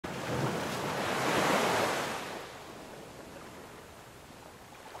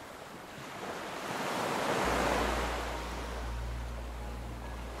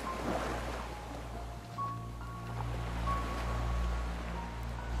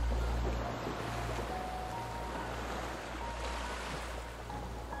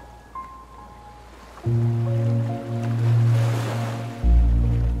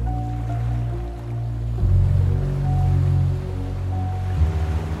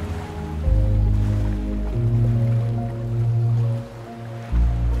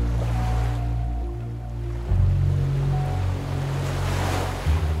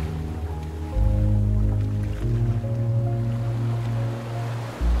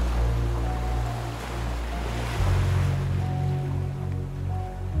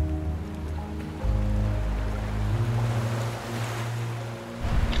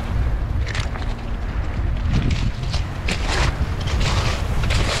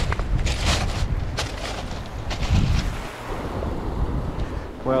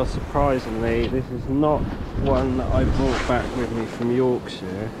Well, surprisingly, this is not one that I brought back with me from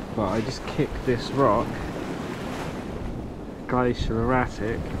Yorkshire, but I just kicked this rock, glacial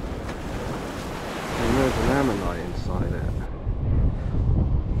erratic, and there's an ammonite inside it.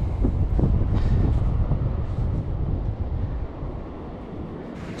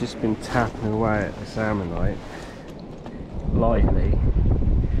 I've just been tapping away at this ammonite lightly.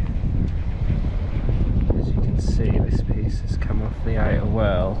 As you can see, this piece has come off the outer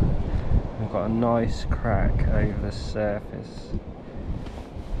well. We've got a nice crack over the surface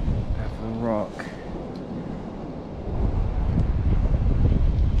of the rock.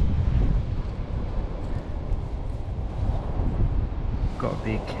 Got to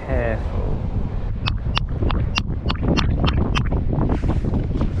be careful.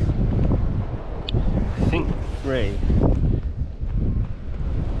 I think 3.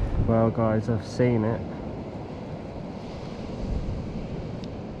 Well guys, I've seen it.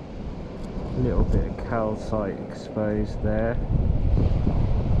 A little bit of calcite exposed there.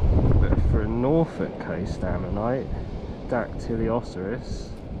 But for a Norfolk Coast ammonite, Dactylioceras,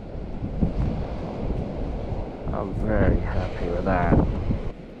 I'm very happy with that.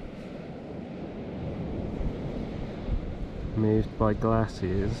 Moved by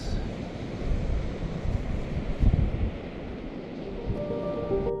glaciers.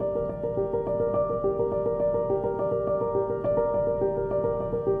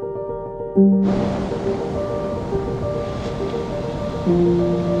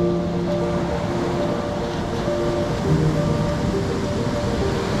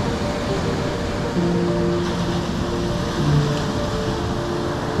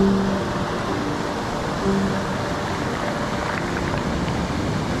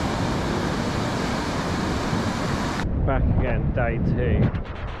 Back again, day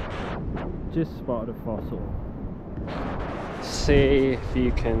 2. Just spotted a fossil. See if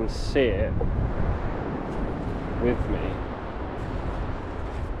you can see it with me.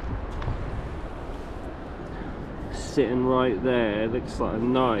 Sitting right there, looks like a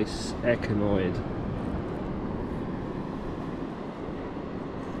nice echinoid.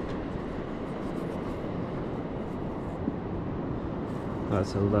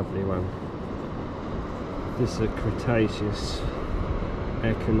 That's a lovely one. This is a Cretaceous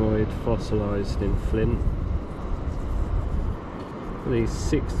echinoid fossilised in Flint. These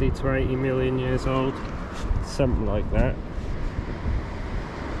 60 to 80 million years old, something like that.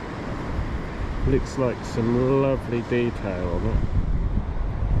 Looks like some lovely detail on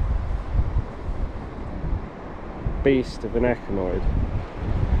it. Beast of an echinoid.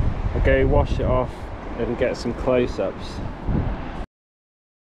 I'll go wash it off and get some close-ups.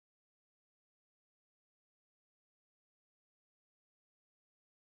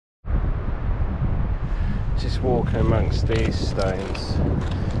 Just walking amongst these stones,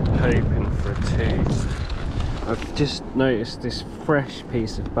 hoping for a tooth. I've just noticed this fresh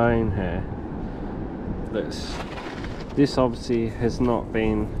piece of bone here. This obviously has not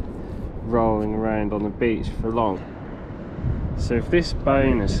been rolling around on the beach for long. So if this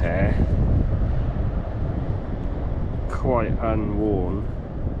bone is here, quite unworn,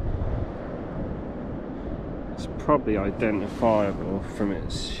 it's probably identifiable from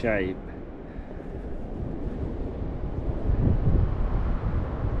its shape.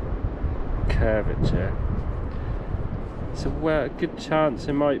 Curvature. So well, a good chance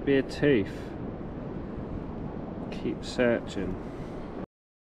it might be a tooth. Keep searching.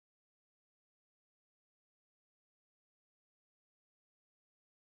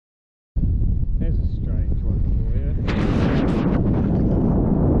 There's a strange one for you.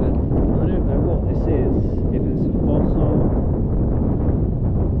 I don't know what this is, if it's a fossil.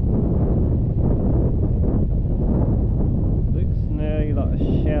 Looks nearly like a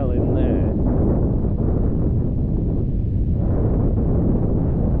shell in there.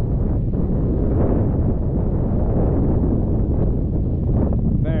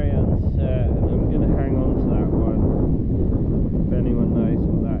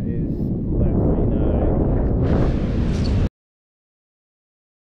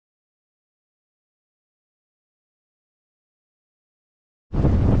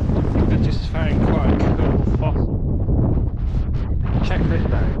 Found quite a cool fossil. Check this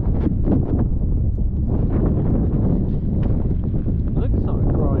out. Looks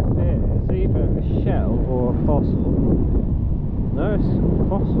like right there. It's either a shell or a fossil. No, it's a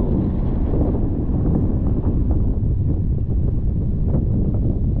fossil.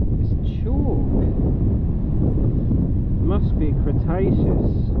 It's chalk. It must be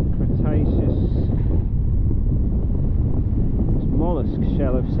Cretaceous. Mollusk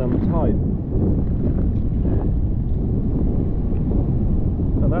shell of some type.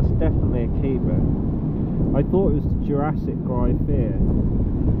 A that's definitely a keeper. I thought it was the Jurassic Gryphea.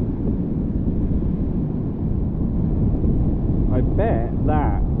 I bet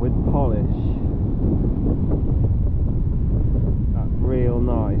that would polish that real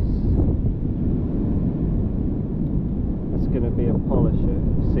nice. That's going to be a polisher.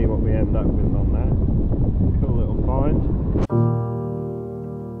 See what we end up with on that. Cool little find.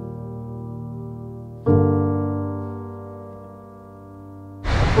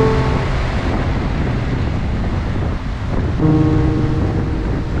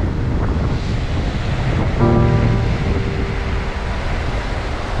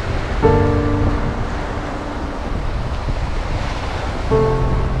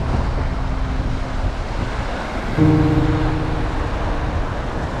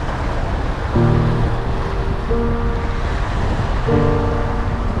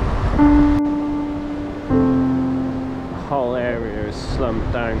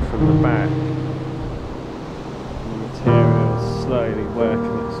 Slumped down from the back. The material is slowly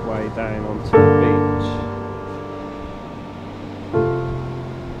working its way down onto the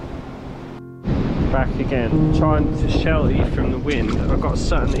beach. Back again, trying to shelter you from the wind. I've got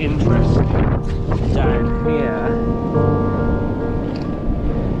something interesting down here.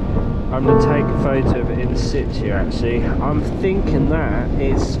 I'm going to take a photo of it in situ actually. I'm thinking that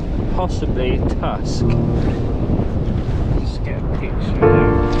is possibly tusk. Get a picture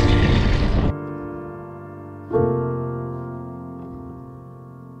there.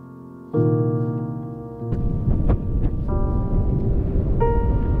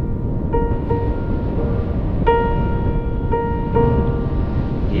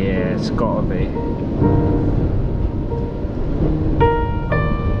 Yeah, it's gotta be.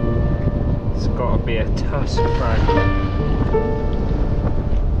 It's gotta be a tusk fragment.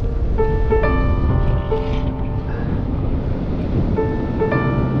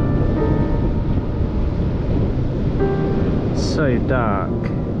 So dark.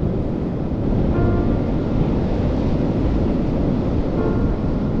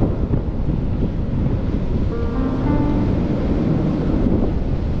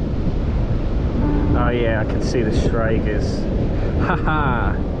 Oh yeah, I can see the Schragers.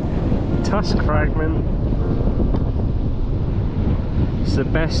 Haha! Tusk fragment. It's the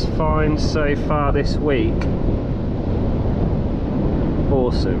best find so far this week.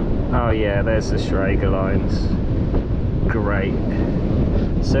 Awesome. Oh yeah, there's the Schrager lines. Great.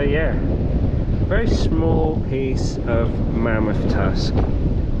 So yeah, very small piece of mammoth tusk.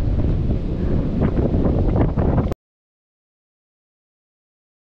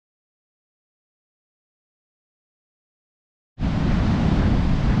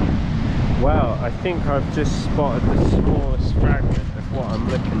 Well, I think I've just spotted the smallest fragment of what I'm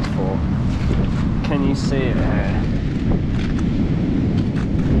looking for. Can you see it there?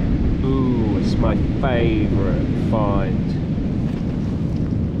 Ooh, it's my favourite find.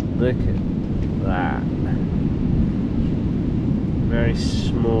 Look at that. Very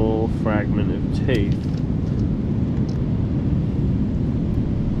small fragment of tooth.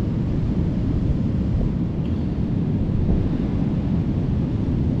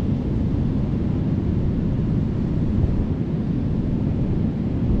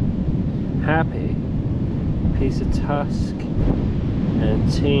 Happy. Piece of tusk and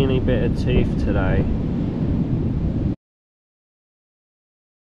a teeny bit of tooth today.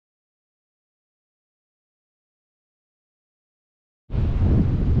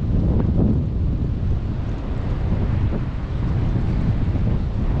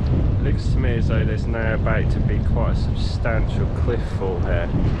 Looks to me as though there's now about to be quite a substantial cliff fall here.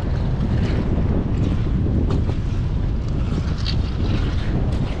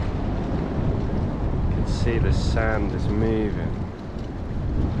 You can see the sand is moving.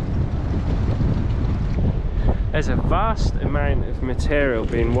 There's a vast amount of material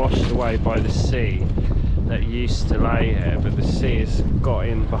being washed away by the sea that used to lay here, but the sea has got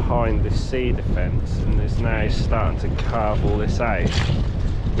in behind the sea defence and is now starting to carve all this out,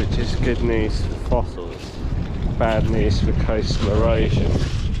 which is good news for fossils, bad news for coastal erosion.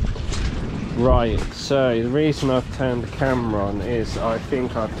 Right, so the reason I've turned the camera on is I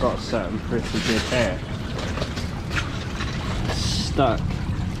think I've got something pretty good here. Stuck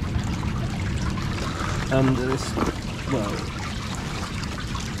under this, well,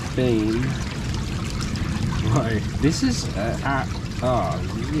 beam. Right, this is oh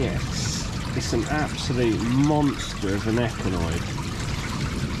yes, it's an absolute monster of an echinoid.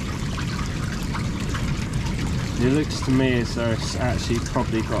 It looks to me as though it's actually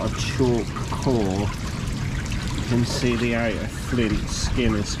probably got a chalk core. You can see the outer flint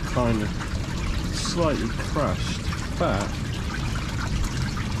skin is kind of slightly crushed, but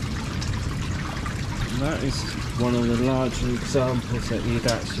That is one of the larger examples that you'd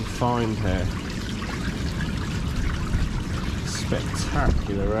actually find here.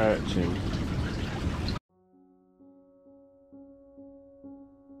 Spectacular urchin.